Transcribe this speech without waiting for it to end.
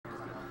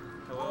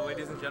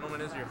ladies and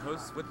gentlemen, is your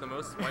host with the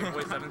most, White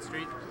Boy 7th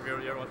Street. You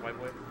ever watch White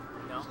Boy?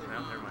 No.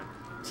 No, never mind.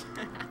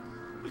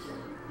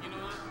 You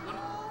know what?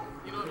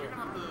 You're gonna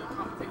have to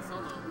commentate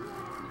solo.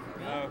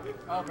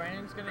 Oh,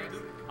 Brandon's gonna.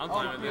 I'm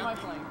fine with who it. am I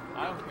playing?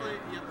 I don't care. You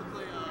have to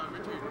play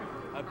Richard.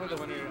 I put the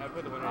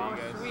winner. Oh, you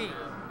guys. sweet.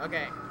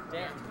 Okay.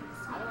 Damn.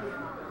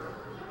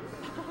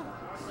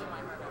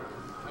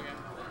 Okay.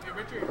 Hey,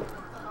 Richard. You're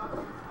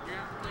gonna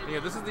have to play. Yeah,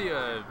 this is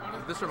the.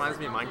 This reminds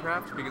me of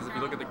Minecraft because if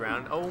you look at the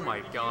ground, oh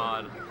my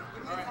god.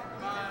 Alright,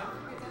 5,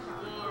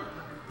 4,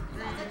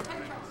 3.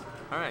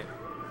 All right,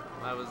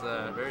 that was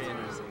very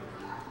interesting.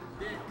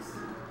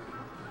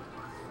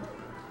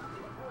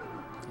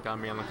 Got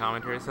me on the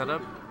commentary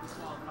setup.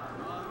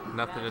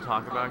 Nothing to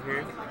talk about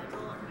here.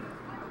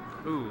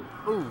 Ooh,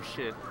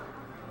 shit.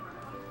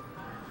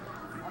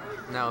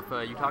 Now, if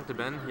you talk to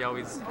Ben, he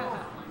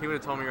would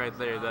have told me right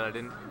there that I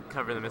didn't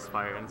cover the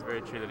misfire, and it's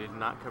very true that he did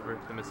not cover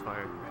the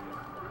misfire.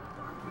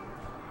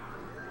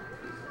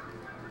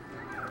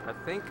 I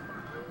think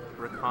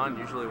Rakan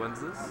usually wins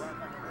this.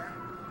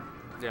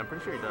 Yeah, I'm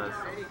pretty sure he does.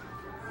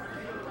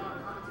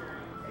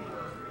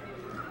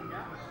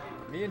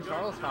 Me and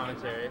Charles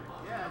commentary.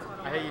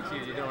 I hate you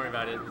too, don't worry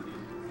about it.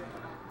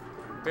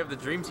 We have the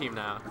dream team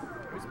now.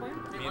 Who's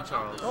playing? Me and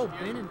Charles. Oh,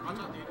 Ben and Watch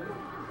out, dude.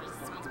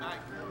 Someone's back.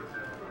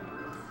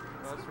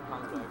 Oh, that's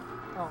Rakan's back.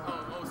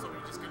 Oh, so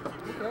we're just gonna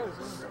keep Who going.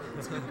 cares?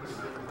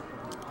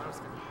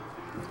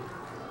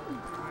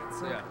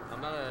 So yeah,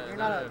 I'm not a. You're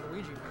not a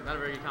Luigi. Not a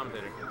very good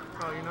commentator.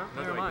 Oh, you're not?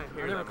 Not Never that I mind.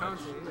 care I never that much.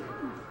 commented either.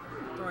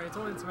 Alright, it's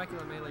only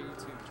Temecula Melee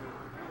YouTube channel.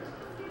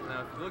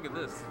 Now, if you look at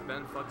this,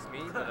 Ben fucks me,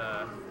 but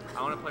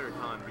I want to play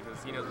Rakan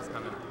because he knows what's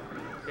coming.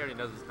 He already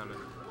knows what's coming.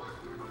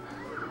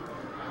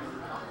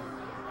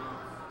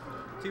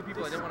 Two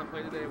people I didn't want to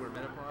play today were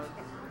Metapod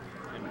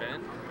and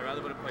Ben. I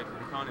rather would have played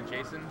Rakan and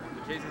Jason,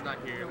 but Jason's not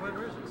here. Where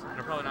is Jason? And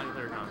I'm probably not going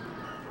to play Rakan.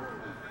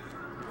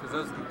 Because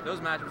those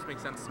matchups make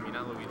sense to me,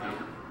 not Luigi.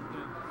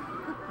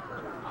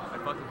 I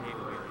fucking hate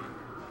Luigi.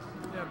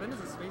 Yeah, Ben is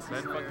a spacey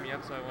Ben player. fucked me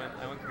up, so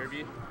I went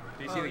Kirby.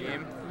 Did you see the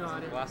game? No, I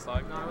didn't. Last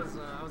log? No, I was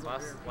over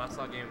here. Last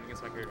log game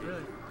against my Kirby.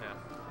 Really? Yeah.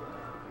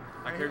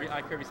 I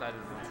Kirby sided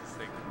it's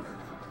sick.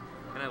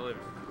 And I lived.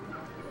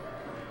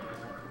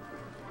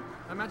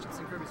 That matchup's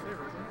in Kirby's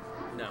favor, isn't it?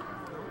 No.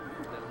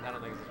 I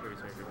don't think it's Kirby's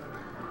favorite.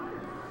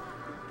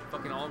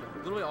 Fucking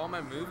literally all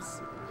my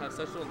moves have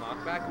such little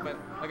knockback, but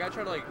like I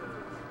try to like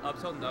up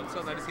tilt and I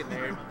just get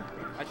nared.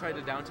 I tried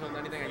to down tilt and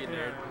anything, I get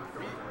nared.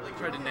 I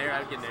tried to nair, I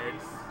would get nared.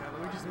 Yeah,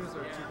 Luigi's moves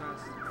are too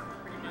fast.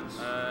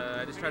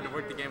 I just tried to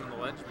work the game on the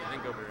ledge, but it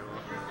didn't go very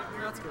well.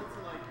 Yeah, that's good.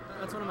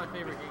 That's one of my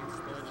favorite games,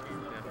 the ledge game.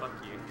 Yeah, fuck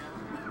you.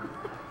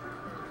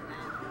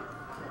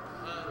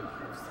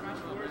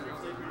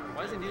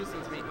 Why doesn't he do this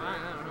since me? I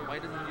don't know. Why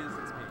doesn't he do this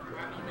since me?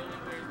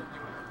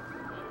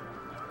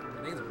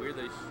 I think it's weird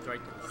that he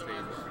striked at the stage.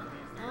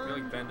 I feel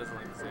like Ben doesn't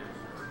like the stage.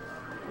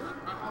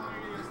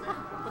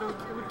 But it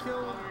would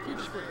kill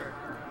Peach quicker.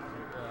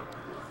 Yeah.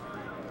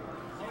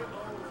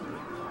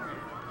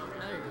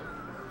 There you go.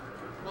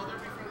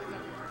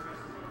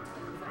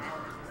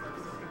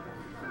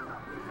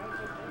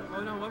 Oh,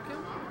 no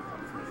webcam?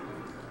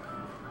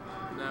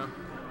 No.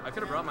 I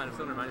could have brought mine if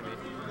someone reminded me.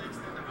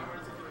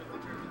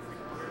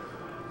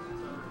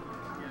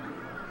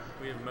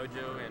 We have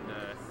Mojo and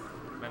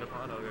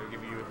Metapod. I'll go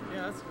give you.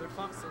 Yeah, that's good.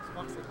 Fox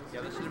signals.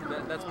 Yeah,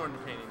 that's more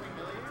entertaining.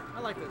 I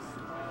like this.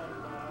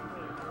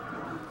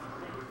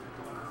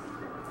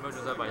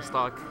 Mojo's up by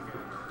stock.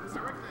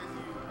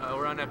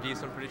 We're on FD,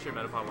 so I'm pretty sure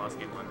Metapod lost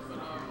game 1.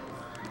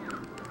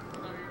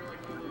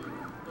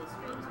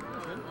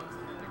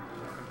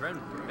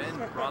 Ben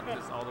brought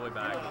this all the way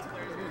back.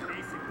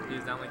 He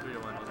was down like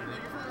 3-1, wasn't he?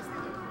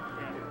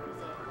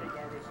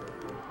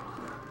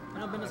 I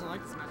know Ben doesn't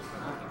like this matchup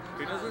at all.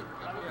 Who doesn't?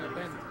 Yeah,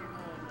 Ben.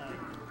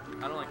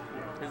 I don't like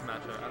his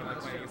matchup. I don't like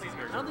playing against his I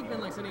character. don't think Ben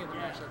likes any of the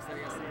matchups that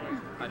he has to play.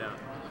 I don't.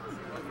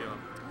 I feel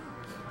him.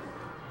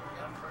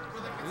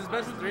 Is this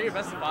best of 3 or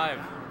best of 5?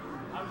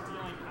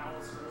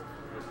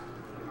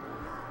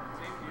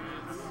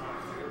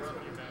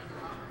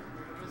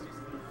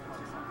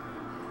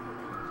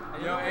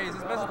 Yo, hey, is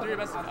this best of 3 or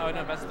best of... Oh,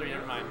 no, best of 3,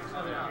 never mind.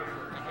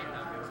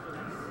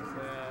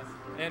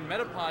 And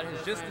Metapod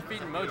has just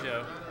defeated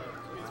Mojo.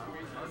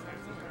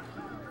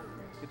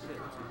 Good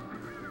shit.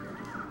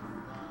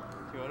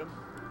 You owed him?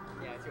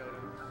 Yeah, I owed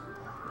him.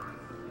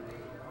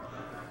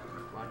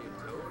 Wow, dude,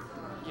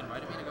 you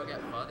invited me to go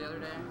get pho the other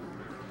day.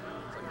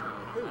 It's like, no,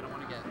 I don't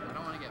want to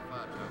get pho,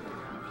 Joe.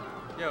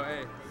 Yo,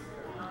 hey.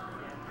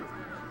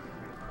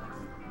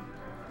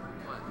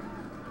 What?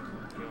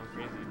 Going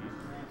crazy, dude.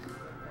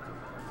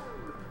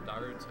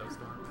 Daru toast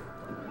him.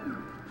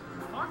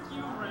 Fuck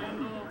you,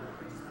 Randall.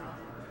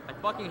 I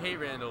fucking hate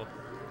Randall.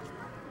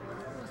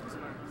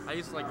 I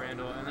used to like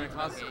Randall, and then it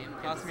cost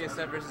me a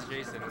set versus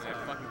Jason, and I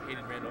fucking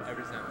hated Randall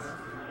ever since.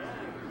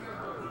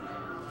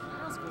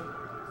 That's cool.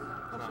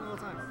 Helps you all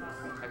the time.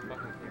 I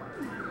fucking hate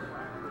Randall.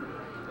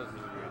 That was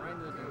really weird. Right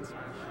into the dance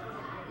smash.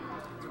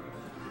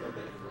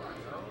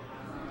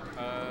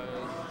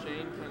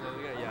 Shane,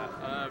 yeah.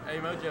 Hey,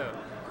 Mojo.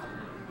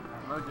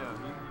 Mojo,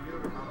 you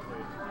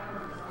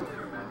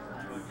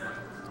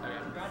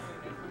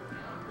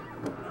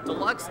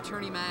deluxe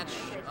tourney match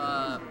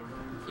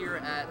here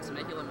at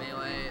Temecula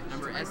Melee,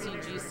 number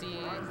SCGC,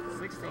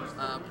 16.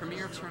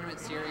 Premier Tournament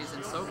Series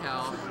in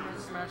Socal.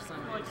 Smash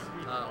Sundays.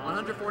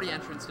 140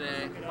 entrants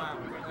today. Wow,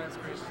 that's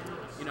crazy.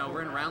 You know,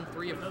 we're in round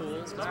 3 of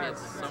pools because we had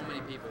so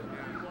many people.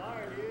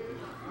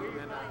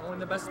 And only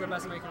the best of the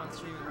best make it on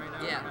stream right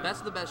now. Yeah, best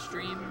of the best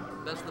stream,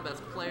 best of the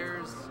best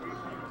players,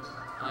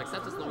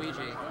 except it's Luigi.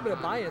 A little bit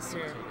of bias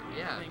here.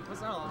 Yeah. I think.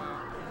 What's that all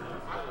about?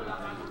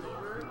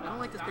 I don't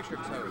like this picture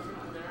of Toad.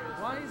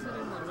 Why is it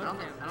in the I don't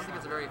webcam? think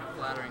it's a very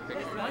flattering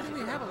picture. Why do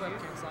we have a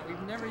webcam slot?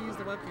 We've never used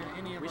the webcam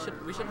in any of We our...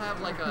 should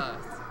have like a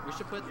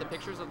put the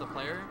pictures of the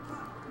player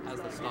as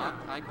the stock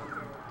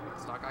icon.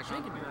 Stock Shane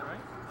icon. can do that,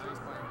 right? So he's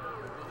playing.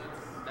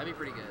 That'd be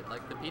pretty good.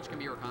 Like the Peach can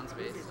be Rakan's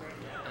face,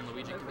 and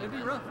Luigi can be. It'd be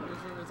Ben. rough.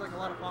 It's like a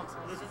lot of pixels.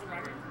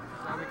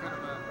 That'd be kind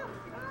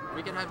of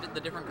We can have the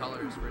different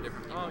colors for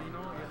different people. Oh, you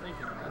know what you're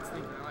thinking. That's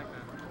thinking. I like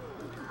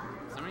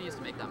that. Somebody used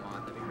to make that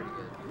mod. That'd be pretty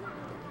good.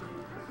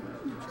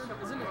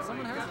 Isn't it?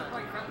 Someone has that.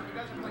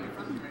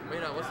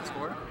 Wait, what's the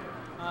score?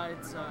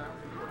 It's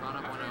Rakan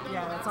up 1-0.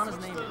 yeah, that's on his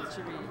name. It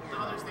should be.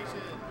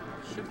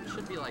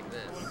 Should be like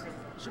this.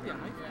 It should be a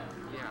hyphen.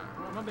 Yeah.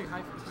 I'm a big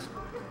hyphen fan.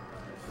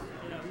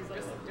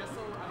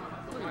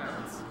 Look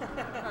at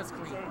that. That's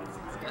clean.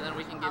 And then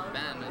we can give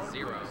Ben a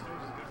 0.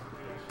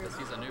 Because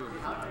he's a noob.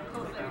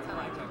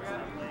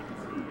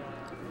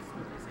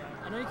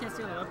 I know you can't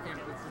see on the webcam,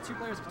 but the two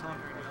players are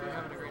talking right now. They're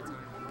having a great time.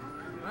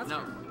 That's No,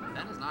 good.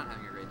 Ben is not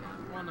having a great time.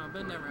 Well, no,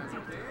 Ben never has a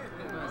great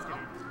time. No, I was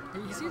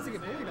kidding. He seems to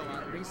get bullied a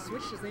lot, but he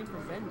switched his name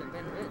from Ben to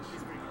Ben Rich.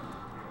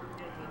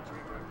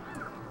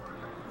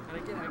 And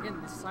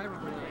again, this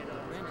cyberbullying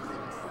of Ben is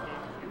just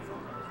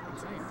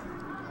insane.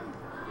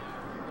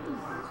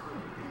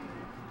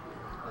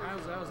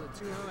 That was a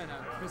 2-0 and a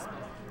crispy.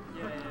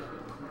 Yeah.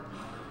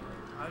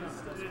 I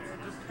just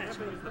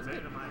changes the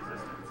bane of my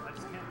existence. I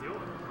just can't deal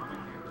with it.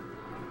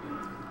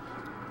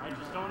 I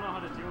just don't know how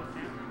to deal with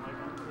camping. Like,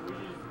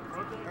 Luigi's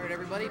rotating. Alright,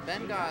 everybody.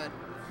 Ben got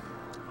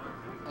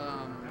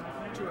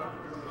 2-0.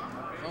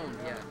 owned,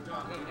 yeah.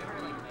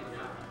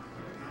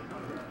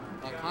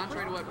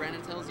 Contrary to what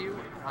Brandon tells you,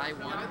 I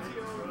won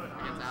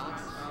against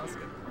Alex. Oh, that's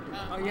good.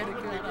 Oh, you had to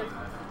kill it.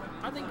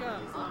 I think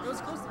it was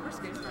close to the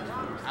first game.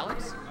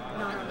 Alex?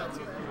 No, that's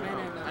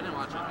I didn't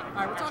watch it.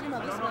 Alright, we're talking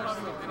about this match.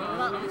 We're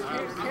not, who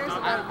cares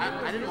about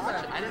I didn't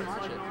watch it. I didn't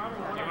watch it. Do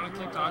you want to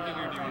keep talking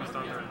or do you want to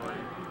stop the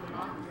recording?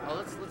 Oh,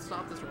 let's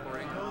stop this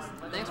recording.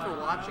 Thanks for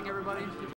watching, everybody.